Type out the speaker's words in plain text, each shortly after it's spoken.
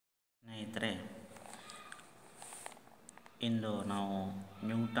ಸ್ನೇಹಿತರೆ, ಇಂದು ನಾವು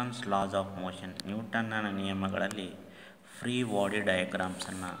Newton's loss of motion, ನ್ಯೂಟನ್ನ ನಿಯಮಗಳಲ್ಲಿ ಫ್ರೀ ಬಾಡಿ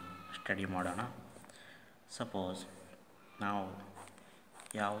ಡಯಾಗ್ರಾಮ್ಸನ್ನು ಸ್ಟಡಿ ಮಾಡೋಣ. ಸಪೋಸ್ ನಾವು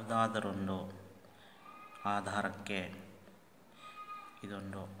ಯಾವುದಾದರೊಂದು ಆಧಾರಕ್ಕೆ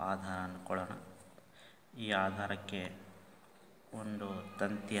ಇದೊಂದು ಆಧಾರ ಅಂದ್ಕೊಳ್ಳೋಣ. ಈ ಆಧಾರಕ್ಕೆ ಒಂದು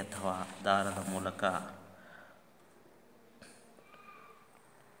ತಂತಿ ಅಥವಾ ದಾರದ ಮೂಲಕ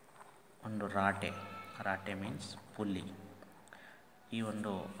ಒಂದು ರಾಟೆ ಮೀನ್ಸ್ ಪುಲ್ಲಿ. ಈ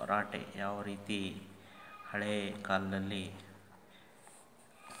ಒಂದು ರಾಟೆ ಯಾವ ರೀತಿ ಹಳೆ ಕಾಲದಲ್ಲಿ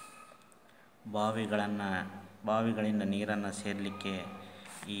ಬಾವಿಗಳಿಂದ ನೀರನ್ನು ಸೇರಲಿಕ್ಕೆ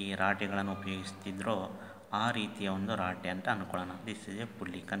ಈ ರಾಟೆಗಳನ್ನು ಉಪಯೋಗಿಸ್ತಿದ್ರೋ ಆ ರೀತಿಯ ಒಂದು ರಾಟೆ ಅಂತ ಅಂದ್ಕೊಳ್ಳೋಣ. This is A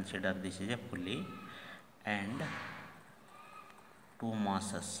pulley, consider this is A pulley and 2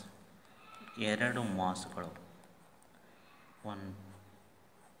 masses, 2 ಮಾಸ್ಗಳು, one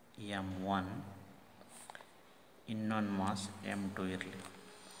m1, ಇನ್ನೊಂದು ಮಾಸ್ m2 ಇರಲಿ,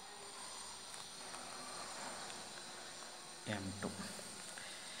 m2.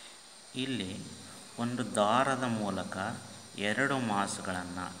 ಇಲ್ಲಿ ಒಂದು ದಾರದ ಮೂಲಕ 2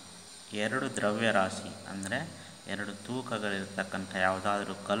 ಮಾಸ್ಗಳನ್ನು, 2 ದ್ರವ್ಯರಾಶಿ ಅಂದರೆ 2 ತೂಕಗಳಿರ್ತಕ್ಕಂಥ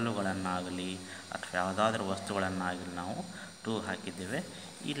ಯಾವುದಾದ್ರೂ ಕಲ್ಲುಗಳನ್ನಾಗಲಿ ಅಥವಾ ಯಾವುದಾದ್ರೂ ವಸ್ತುಗಳನ್ನಾಗಲಿ ನಾವು 2 ಹಾಕಿದ್ದೇವೆ.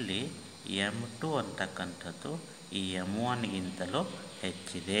 ಇಲ್ಲಿ m2 ಅಂತಕ್ಕಂಥದ್ದು ಈ m1ಗಿಂತಲೂ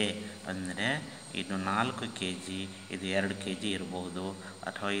ಹೆಚ್ಚಿದೆ. ಅಂದರೆ ಇದು 4 kg, ಇದು 2 kg ಇರ್ಬೋದು,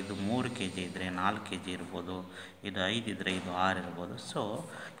 ಅಥವಾ ಇದು 3 kg ಇದ್ದರೆ 4 kg ಇರ್ಬೋದು, ಇದು 5 ಇದ್ದರೆ ಇದು 6 ಇರ್ಬೋದು. So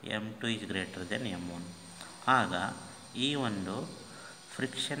m2 is greater than m1. ಆಗ ಈ ಒಂದು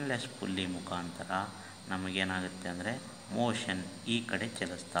ಫ್ರಿಕ್ಷನ್ಲೆಸ್ ಪುಲ್ಲಿ ಮುಖಾಂತರ ನಮಗೇನಾಗುತ್ತೆ ಅಂದರೆ ಮೋಷನ್ ಈ ಕಡೆ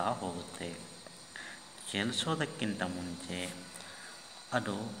ಚಲಿಸ್ತಾ ಹೋಗುತ್ತೆ. ಚಲಿಸೋದಕ್ಕಿಂತ ಮುಂಚೆ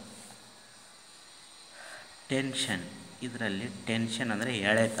ಅದು ಟೆನ್ಷನ್, ಇದರಲ್ಲಿ ಟೆನ್ಷನ್ ಅಂದರೆ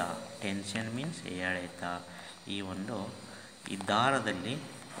ಎಳೆತ, ಟೆನ್ಷನ್ ಮೀನ್ಸ್ ಎಳೆತ. ಈ ದಾರದಲ್ಲಿ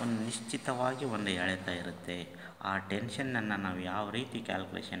ಒಂದು ನಿಶ್ಚಿತವಾಗಿ ಒಂದು ಎಳೆತ ಇರುತ್ತೆ. ಆ ಟೆನ್ಷನ್ನನ್ನು ನಾವು ಯಾವ ರೀತಿ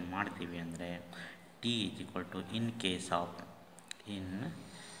ಕ್ಯಾಲ್ಕುಲೇಷನ್ ಮಾಡ್ತೀವಿ ಅಂದರೆ T = in case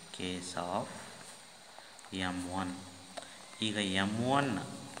of m1. ಈಗ m1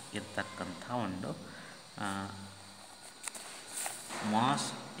 ಇರ್ತಕ್ಕಂಥ ಒಂದು ಮಾಸ್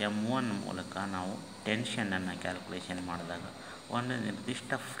m1 ಮೂಲಕ ನಾವು ಟೆನ್ಷನನ್ನು ಕ್ಯಾಲ್ಕುಲೇಷನ್ ಮಾಡಿದಾಗ ಒಂದು ನಿರ್ದಿಷ್ಟ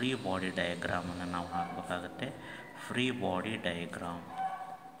ಫ್ರೀ ಬಾಡಿ ಡಯಾಗ್ರಾಮನ್ನು ನಾವು ಹಾಕಬೇಕಾಗತ್ತೆ. ಫ್ರೀ ಬಾಡಿ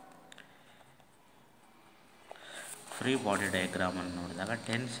ಡಯಾಗ್ರಾಮನ್ನು ನೋಡಿದಾಗ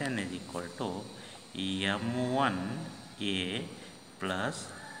ಟೆನ್ಷನ್ = m1a ಪ್ಲಸ್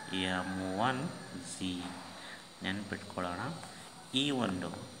m1z. ನೆನ್ಪಿಟ್ಕೊಳ್ಳೋಣ, ಈ ಒಂದು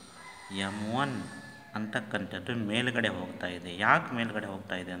m1 ಅಂತಕ್ಕಂಥದ್ದು ಮೇಲ್ಗಡೆ ಹೋಗ್ತಾ ಇದೆ. ಯಾಕೆ ಮೇಲ್ಗಡೆ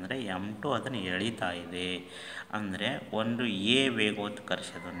ಹೋಗ್ತಾ ಇದೆ ಅಂದರೆ m2 ಅದನ್ನು ಎಳಿತಾ ಇದೆ. ಅಂದರೆ ಒಂದು a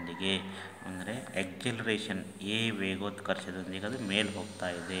ವೇಗೋತ್ಕರ್ಷದೊಂದಿಗೆ, ಅಂದರೆ ಎಕ್ಸಲರೇಷನ್ a ವೇಗೋತ್ಕರ್ಷದೊಂದಿಗೆ ಅದು ಮೇಲೆ ಹೋಗ್ತಾ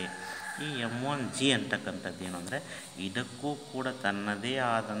ಇದೆ. ಈ m1g ಅಂತಕ್ಕಂಥದ್ದು ಏನು ಅಂದರೆ ಇದಕ್ಕೂ ಕೂಡ ತನ್ನದೇ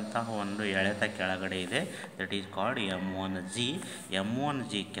ಆದಂತಹ ಒಂದು ಎಳೆತ ಕೆಳಗಡೆ ಇದೆ. That is called m1g.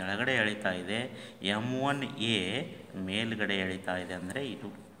 m1g ಕೆಳಗಡೆ ಎಳಿತಾ ಇದೆ, m1a ಮೇಲ್ಗಡೆ ಎಳಿತಾ ಇದೆ. ಅಂದರೆ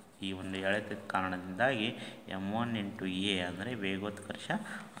ಈ ಒಂದು ಎಳೆತದ ಕಾರಣದಿಂದಾಗಿ m1 × a ಅಂದರೆ ವೇಗೋತ್ಕರ್ಷ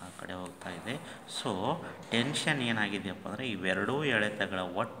ಆ ಕಡೆ ಹೋಗ್ತಾ ಇದೆ. ಸೊ ಟೆನ್ಷನ್ ಏನಾಗಿದೆಯಪ್ಪ ಅಂದರೆ ಇವೆರಡೂ ಎಳೆತಗಳ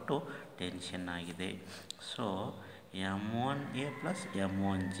ಒಟ್ಟು ಟೆನ್ಷನ್ ಆಗಿದೆ. ಸೊ m1a ಪ್ಲಸ್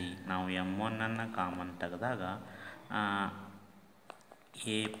m1g, ನಾವು m1ಅನ್ನು ಕಾಮನ್ ತೆಗೆದಾಗ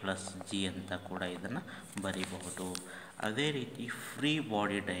a ಪ್ಲಸ್ g ಅಂತ ಕೂಡ ಇದನ್ನು ಬರೀಬಹುದು. ಅದೇ ರೀತಿ free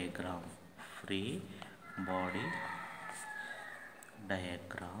body diagram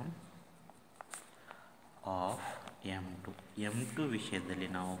of m2 ವಿಷಯದಲ್ಲಿ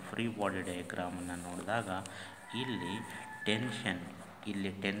ನಾವು ಫ್ರೀ ಬಾಡಿ ಡಯಾಗ್ರಾಮನ್ನು ನೋಡಿದಾಗ ಇಲ್ಲಿ ಟೆನ್ಷನ್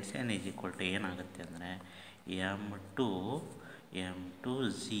ಏನಾಗುತ್ತೆ ಅಂದರೆ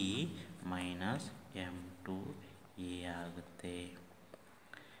m2z ಮೈನಸ್ m2a ಆಗುತ್ತೆ.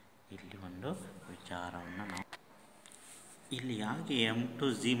 ಇಲ್ಲಿ ಒಂದು ವಿಚಾರವನ್ನು ನಾವು ಇಲ್ಲಿ ಯಾಕೆ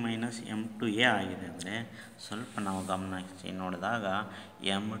m2z ಮೈನಸ್ m2a ಆಗಿದೆ ಅಂದರೆ ಸ್ವಲ್ಪ ನಾವು ಗಮನಿಸಿ ನೋಡಿದಾಗ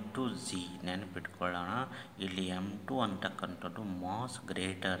m2z ನೆನಪಿಟ್ಕೊಳ್ಳೋಣ. ಇಲ್ಲಿ m2 ಅಂತಕ್ಕಂಥದ್ದು ಮಾಸ್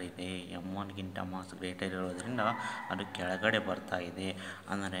ಗ್ರೇಟರ್ ಇದೆ, m1ಗಿಂತ ಮಾಸ್ ಗ್ರೇಟರ್ ಇರೋದರಿಂದ ಅದು ಕೆಳಗಡೆ ಬರ್ತಾ ಇದೆ.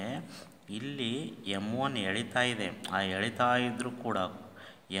 ಅಂದರೆ ಇಲ್ಲಿ m1 ಎಳಿತಾ ಇದೆ, ಆ ಎಳಿತಾ ಇದ್ದರೂ ಕೂಡ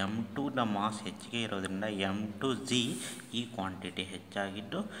M2ದ ಮಾಸ್ ಹೆಚ್ಚಿಗೆ ಇರೋದ್ರಿಂದ M2G ಈ ಕ್ವಾಂಟಿಟಿ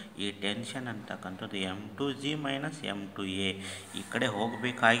ಹೆಚ್ಚಾಗಿದ್ದು ಈ ಟೆನ್ಷನ್ ಅಂತಕ್ಕಂಥದ್ದು M2G ಮೈನಸ್ M2A ಈ ಕಡೆ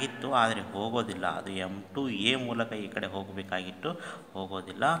ಹೋಗಬೇಕಾಗಿತ್ತು, ಆದರೆ ಹೋಗೋದಿಲ್ಲ. ಅದು M2A ಮೂಲಕ ಈ ಕಡೆ ಹೋಗಬೇಕಾಗಿತ್ತು,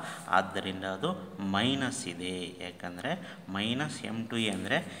 ಹೋಗೋದಿಲ್ಲ. ಆದ್ದರಿಂದ ಅದು ಮೈನಸ್ ಇದೆ. ಯಾಕಂದರೆ ಮೈನಸ್ M2A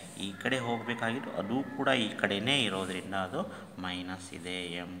ಅಂದರೆ ಈ ಕಡೆ ಹೋಗಬೇಕಾಗಿತ್ತು, ಅದು ಕೂಡ ಈ ಕಡೆಯೇ ಇರೋದರಿಂದ ಅದು ಮೈನಸ್ ಇದೆ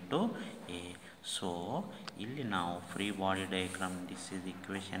M2A. ಸೊ ಇಲ್ಲಿ ನಾವು free body diagram this is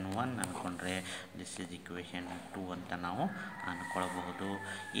equation 1 ಅಂದ್ಕೊಂಡ್ರೆ ದಿಸ್ ಇಸ್ ಇಕ್ವೇಷನ್ 2 ಅಂತ ನಾವು ಅಂದ್ಕೊಳ್ಬಹುದು.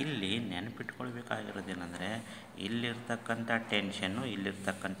 ಇಲ್ಲಿ ನೆನಪಿಟ್ಕೊಳ್ಬೇಕಾಗಿರೋದೇನೆಂದರೆ ಇಲ್ಲಿರ್ತಕ್ಕಂಥ ಟೆನ್ಷನ್ನು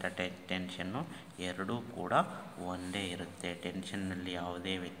ಇಲ್ಲಿರ್ತಕ್ಕಂಥ ಟೆನ್ಷನ್ನು ಎರಡೂ ಕೂಡ ಒಂದೇ ಇರುತ್ತೆ. ಟೆನ್ಷನ್ನಲ್ಲಿ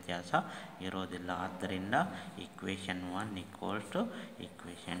ಯಾವುದೇ ವ್ಯತ್ಯಾಸ ಇರೋದಿಲ್ಲ. ಆದ್ದರಿಂದ equation 1 equals to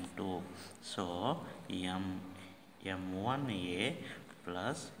equation 2. So M1A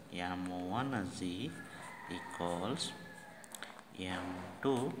plus M1Z equals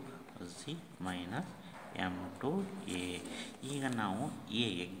M2Z minus M2A. ಈಗ ನಾವು ಈ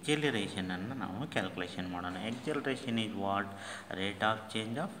ಎಕ್ಸೆಲರೇಷನನ್ನು ನಾವು ಕ್ಯಾಲ್ಕುಲೇಷನ್ ಮಾಡೋಣ. ಎಕ್ಸೆಲರೇಷನ್ is what? Rate of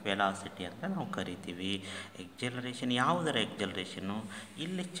change of velocity ಅಂತ ನಾವು ಕರಿತೀವಿ. ಎಕ್ಸೆಲರೇಷನ್ ಯಾವುದರ ಎಕ್ಸೆಲರೇಷನ್ನು?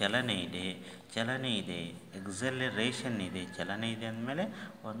 ಇಲ್ಲಿ ಚಲನೆ ಇದೆ, ಎಕ್ಸೆಲರೇಷನ್ ಇದೆ, ಚಲನೆ ಇದೆ ಅಂದಮೇಲೆ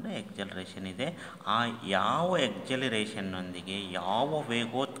ಒಂದು ಎಕ್ಸೆಲರೇಷನ್ ಇದೆ. ಆ ಯಾವ ಎಕ್ಸೆಲರೇಷನ್ನೊಂದಿಗೆ ಯಾವ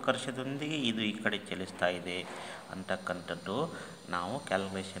ವೇಗೋತ್ಕರ್ಷದೊಂದಿಗೆ ಇದು ಈ ಕಡೆ ಚಲಿಸ್ತಾ ಇದೆ ಅಂತಕ್ಕಂಥದ್ದು ನಾವು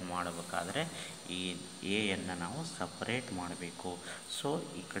ಕ್ಯಾಲ್ಕುಲೇಷನ್ ಮಾಡಬೇಕಾದ್ರೆ ಈ ಎಯನ್ನು ನಾವು ಸಪ್ರೇಟ್ ಮಾಡಬೇಕು. ಸೊ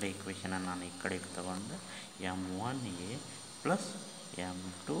ಈ ಕಡೆ ಇಕ್ವೇಷನನ್ನು ನಾನು ಈ ಕಡೆಗೆ ತಗೊಂಡು M1A ಪ್ಲಸ್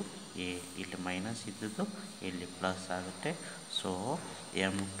M2A ಇಲ್ಲಿ ಮೈನಸ್ ಇದ್ದದ್ದು ಇಲ್ಲಿ ಪ್ಲಸ್ ಆಗುತ್ತೆ. So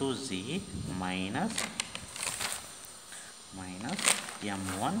M2Z minus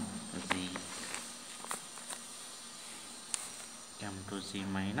M1Z M2Z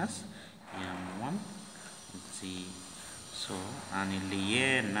minus M1Z. So ನಾನಿಲ್ಲಿ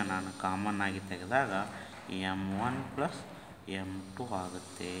ಎನ್ನು ನಾನು ಕಾಮನ್ ಆಗಿ ತೆಗೆದಾಗ M1 ಪ್ಲಸ್ M2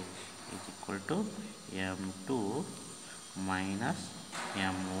 ಆಗುತ್ತೆ. Is equal to M2 minus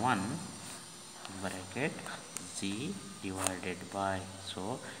M1 bracket Z divided by. So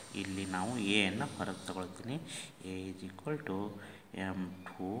ಇಲ್ಲಿ ನಾವು ಎಯನ್ನು ಹೊರಗೆ ತಗೊಳ್ತೀನಿ. A is equal to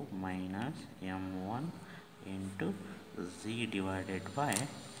M2 minus M1 into Z divided by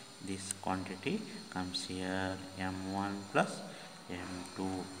this quantity comes here M1 plus M2.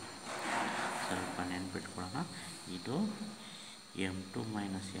 ಸ್ವಲ್ಪ ನೆನ್ಪಿಟ್ಕೊಳ್ಳೋಣ. ಇದು M2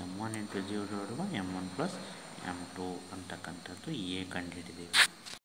 minus M1 into Z divided by M1 plus M2 ಅಂತಕ್ಕಂಥದ್ದು A ಕಂಡುಹಿಡಿದೀವಿ.